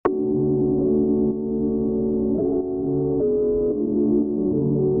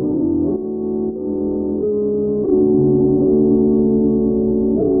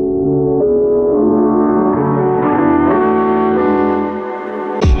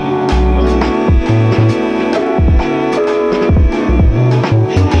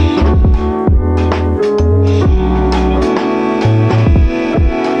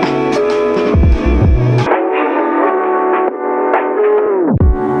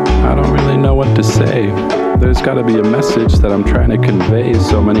what to say. There's gotta be a message that I'm trying to convey.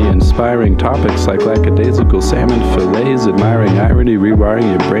 So many inspiring topics like lackadaisical salmon fillets, admiring irony, rewiring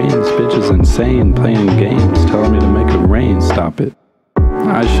your brains. Bitches insane, playing games, telling me to make it rain. Stop it.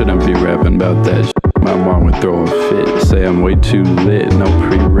 I shouldn't be rapping about that shit. My mom would throw a fit, say I'm way too lit, no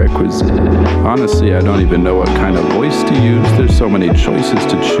prerequisite. Honestly, I don't even know what kind of voice to use. There's so many choices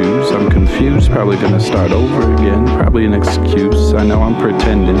to choose. I'm confused, probably gonna start over again. Probably an excuse, I know I'm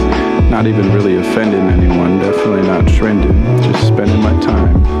pretending. Not even really offending anyone, definitely not trending. Just spending my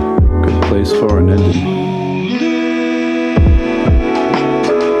time. Good place for an ending.